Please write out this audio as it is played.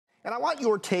And I want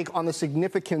your take on the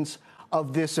significance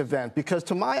of this event, because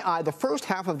to my eye, the first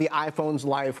half of the iPhone's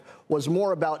life was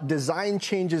more about design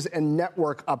changes and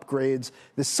network upgrades.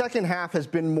 The second half has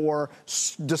been more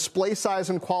display size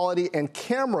and quality and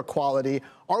camera quality.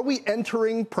 Are we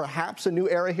entering perhaps a new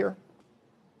era here?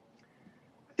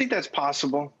 I think that's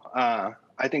possible.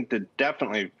 I think that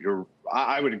definitely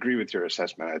I would agree with your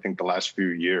assessment. I think the last few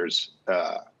years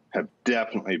have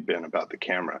definitely been about the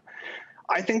camera.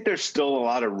 I think there's still a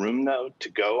lot of room, though, to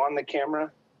go on the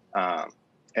camera.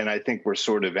 And I think we're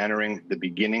sort of entering the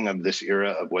beginning of this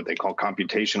era of what they call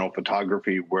computational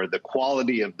photography, where the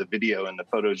quality of the video and the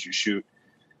photos you shoot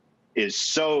is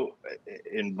so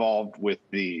involved with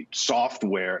the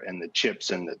software and the chips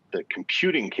and the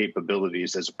computing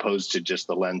capabilities as opposed to just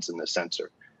the lens and the sensor.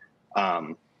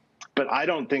 But I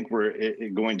don't think we're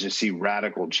going to see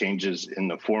radical changes in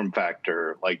the form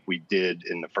factor like we did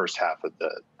in the first half of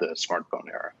the smartphone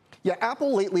era. Yeah,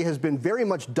 Apple lately has been very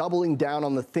much doubling down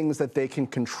on the things that they can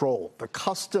control. The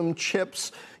custom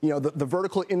chips, the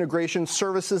vertical integration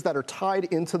services that are tied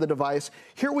into the device.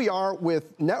 Here we are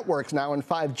with networks now in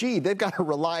 5G. They've got to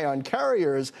rely on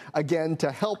carriers, again,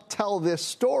 to help tell this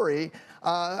story.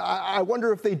 I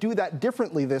wonder if they do that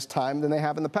differently this time than they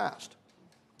have in the past.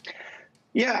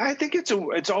 Yeah, I think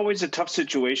it's always a tough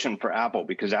situation for Apple,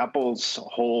 because Apple's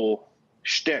whole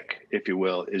shtick, if you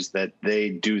will, is that they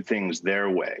do things their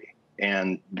way,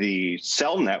 and the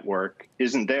cell network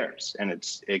isn't theirs, and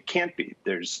it can't be.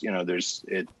 The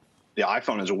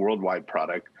iPhone is a worldwide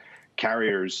product.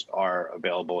 Carriers are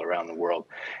available around the world,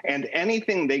 and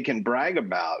anything they can brag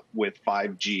about with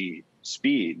 5G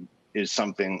speed is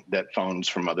something that phones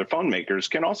from other phone makers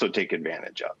can also take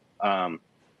advantage of.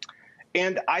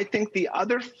 And I think the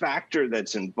other factor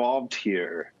that's involved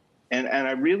here, and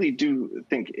I really do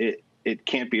think it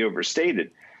can't be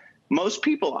overstated. Most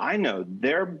people I know,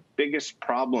 their biggest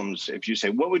problems, if you say,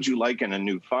 what would you like in a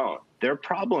new phone? Their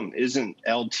problem isn't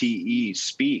LTE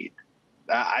speed.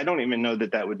 I don't even know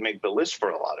that would make the list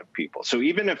for a lot of people. So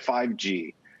even if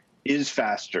 5G is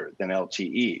faster than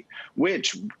LTE,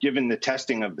 which, given the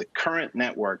testing of the current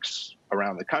networks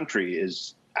around the country,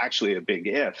 is actually a big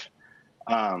if,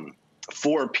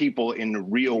 for people in the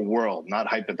real world, not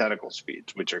hypothetical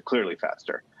speeds, which are clearly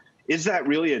faster. Is that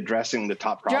really addressing the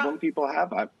top problem people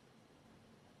have?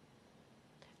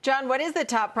 John, what is the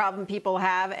top problem people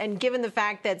have? And given the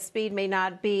fact that speed may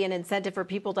not be an incentive for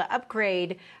people to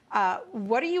upgrade,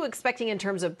 what are you expecting in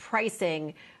terms of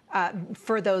pricing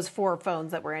for those 4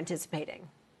 phones that we're anticipating?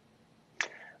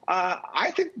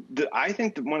 I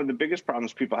think that one of the biggest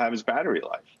problems people have is battery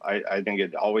life. I think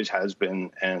it always has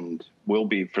been and will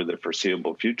be for the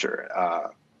foreseeable future.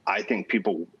 I think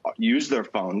people use their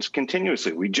phones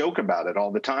continuously. We joke about it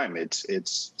all the time.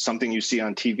 It's something you see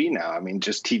on TV now. I mean,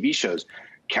 just TV shows.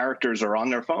 Characters are on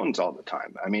their phones all the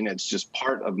time. I mean, it's just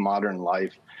part of modern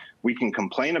life. We can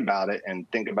complain about it and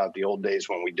think about the old days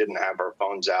when we didn't have our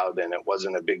phones out and it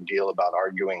wasn't a big deal about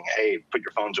arguing, hey, put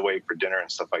your phones away for dinner and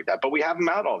stuff like that. But we have them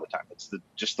out all the time. It's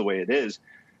just the way it is.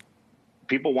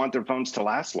 People want their phones to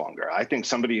last longer. I think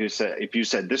somebody who said, if you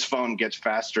said this phone gets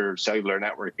faster cellular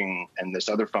networking and this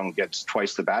other phone gets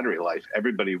twice the battery life,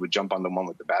 everybody would jump on the one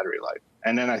with the battery life.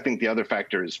 And then I think the other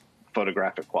factor is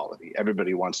photographic quality.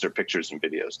 Everybody wants their pictures and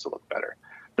videos to look better.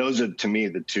 Those are, to me,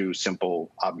 the two simple,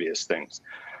 obvious things.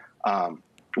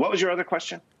 What was your other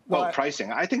question? Well,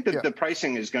 pricing. I think that the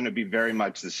pricing is going to be very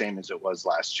much the same as it was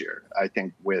last year. I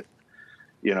think with,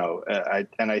 I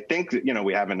think that,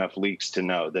 we have enough leaks to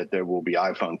know that there will be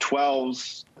iPhone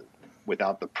 12s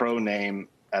without the Pro name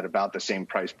at about the same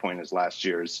price point as last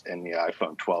year's, and the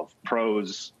iPhone 12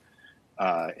 Pros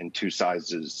in 2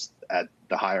 sizes at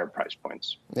the higher price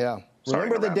points. Yeah.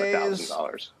 Remember the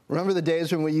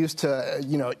days when we used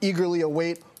to, eagerly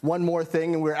await one more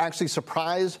thing and we were actually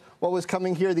surprised what was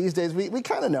coming here? These days, we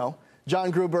kind of know. John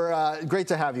Gruber, great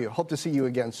to have you. Hope to see you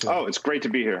again soon. Oh, it's great to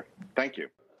be here. Thank you.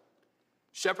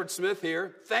 Shepard Smith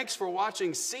here. Thanks for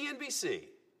watching CNBC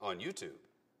on YouTube.